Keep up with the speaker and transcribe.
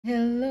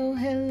Hello,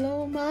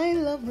 hello, my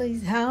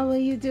lovelies. How are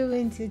you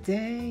doing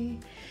today?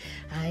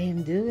 I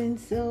am doing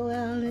so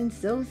well and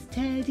so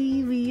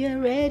steady. We are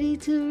ready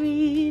to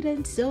read,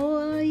 and so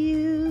are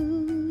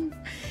you.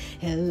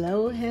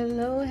 Hello,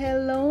 hello,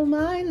 hello,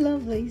 my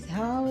lovelies.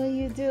 How are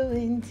you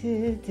doing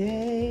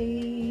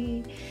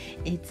today?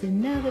 It's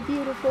another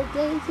beautiful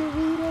day to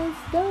read a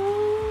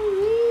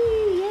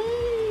story.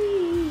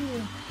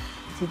 Yay!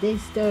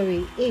 Today's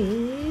story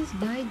is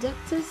by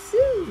Dr.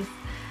 Seuss.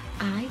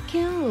 I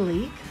can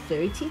lick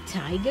 30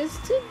 tigers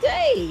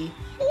today.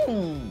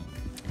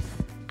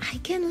 I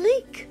can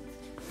lick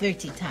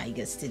 30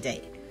 tigers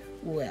today.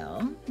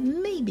 Well,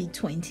 maybe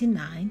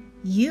 29.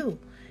 You,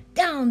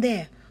 down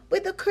there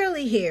with the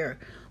curly hair,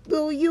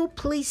 will you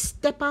please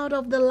step out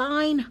of the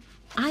line?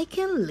 I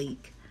can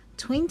lick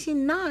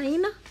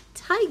 29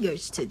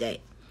 tigers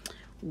today.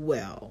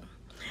 Well,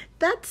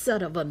 that's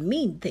sort of a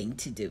mean thing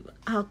to do.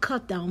 I'll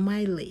cut down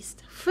my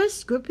list.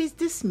 First group is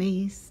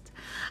dismissed.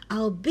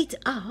 I'll beat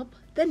up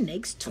the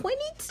next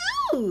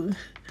 22.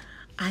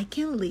 I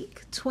can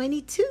lick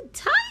 22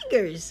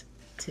 tigers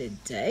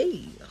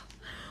today.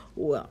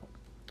 Well,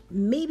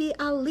 maybe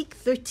I'll lick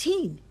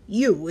 13.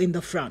 You in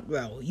the front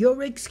row.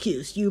 You're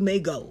excused. You may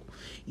go.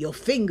 Your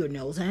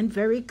fingernails aren't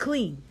very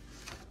clean.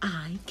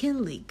 I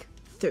can lick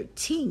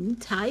 13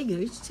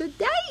 tigers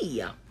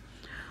today.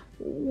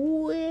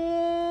 Well,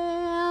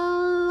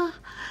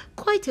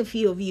 quite a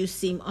few of you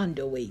seem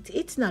underweight.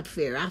 It's not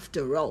fair,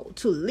 after all,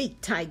 to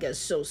lick tigers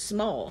so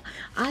small.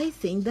 I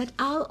think that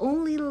I'll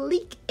only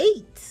lick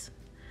 8.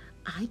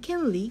 I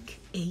can lick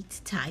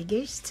 8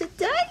 tigers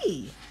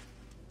today.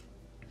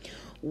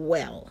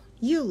 Well,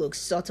 you look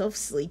sort of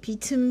sleepy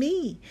to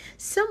me.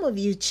 Some of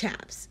you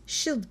chaps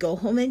should go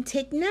home and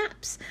take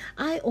naps.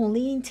 I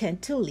only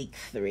intend to lick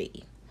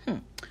 3.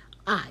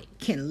 I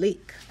can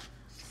lick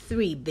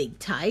 3 big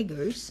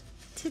tigers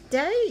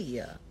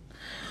today.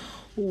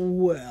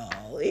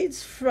 Well,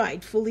 it's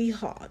frightfully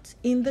hot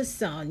in the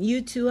sun.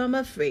 You two, I'm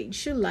afraid,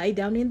 should lie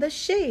down in the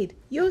shade.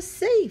 You're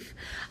safe.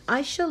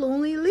 I shall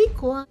only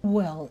lick 1.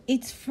 Well,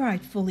 it's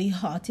frightfully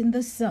hot in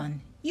the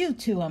sun. You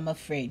two, I'm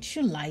afraid,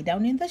 should lie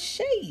down in the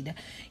shade.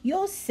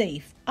 You're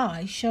safe.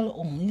 I shall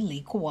only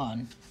lick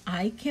 1.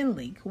 I can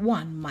lick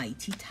 1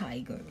 mighty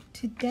tiger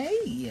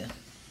today.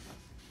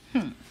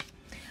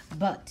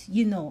 But,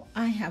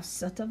 I have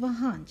sort of a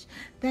hunch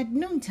that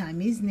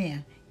noontime is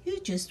near. You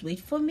just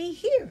wait for me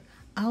here.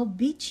 I'll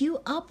beat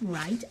you up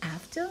right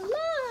after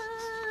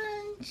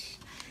lunch.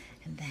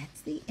 And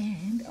that's the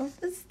end of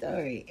the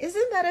story.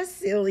 Isn't that a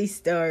silly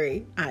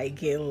story? I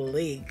can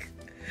lick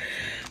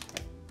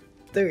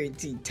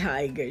 30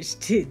 tigers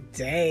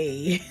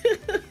today.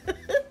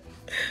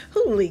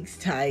 Who licks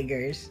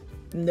tigers?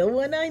 No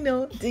one I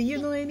know. Do you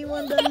know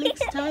anyone that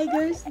licks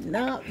tigers?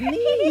 Not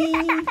me.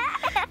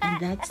 And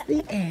that's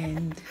the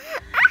end.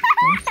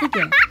 Don't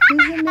forget,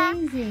 who's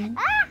amazing?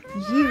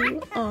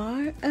 You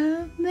are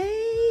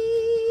amazing.